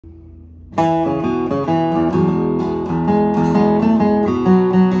Well,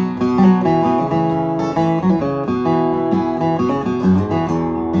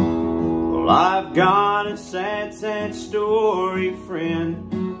 I've got a sad, sad story,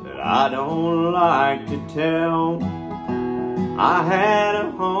 friend, that I don't like to tell. I had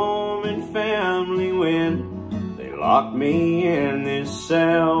a home and family when they locked me in this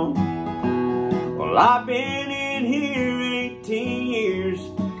cell. Well, I've been in here 18 years.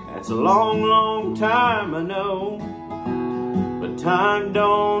 That's a long, long time, I know. But time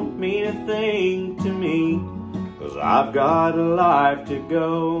don't mean a thing to me, 'cause I've got a life to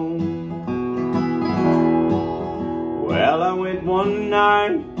go. Well, I went one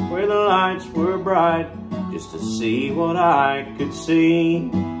night where the lights were bright, just to see what I could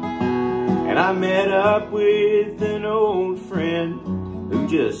see. And I met up with an old friend who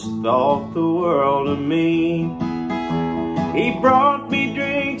just thought the world of me. He brought me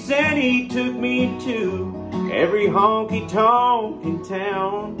drinks and he took me to every honky-tonk in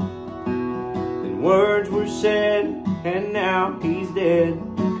town. Then words were said and now he's dead.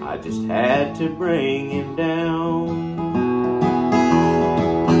 I just had to bring him down.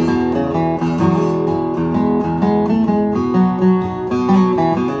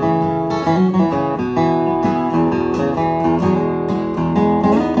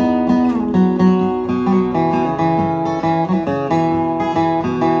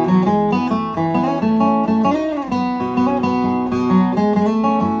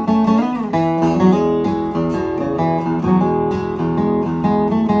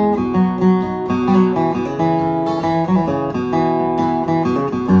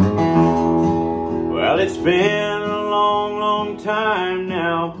 It's been a long, long time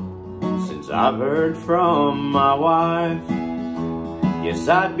now since I've heard from my wife. Yes,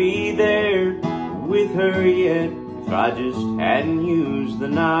 I'd be there with her yet if I just hadn't used the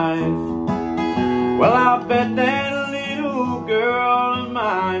knife. Well, I'll bet that little girl of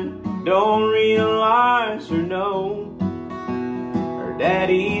mine don't realize or know her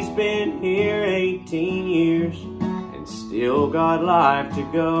daddy's been here 18 years and still got life to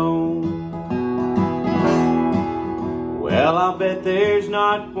go. Well, I'll bet there's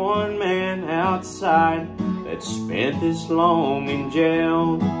not one man outside that's spent this long in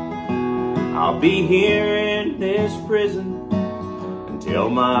jail. I'll be here in this prison until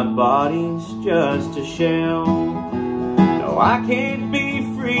my body's just a shell. No, I can't be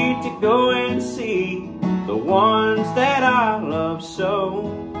free to go and see the ones that I love so,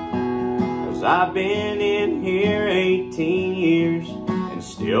 'cause I've been in here 18 years and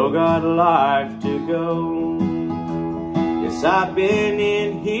still got a life to go. Yes, I've been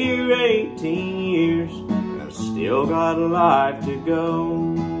in here 18 years, and I've still got a life to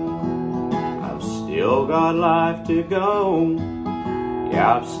go. I've still got life to go.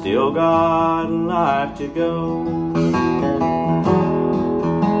 Yeah, I've still got a life to go.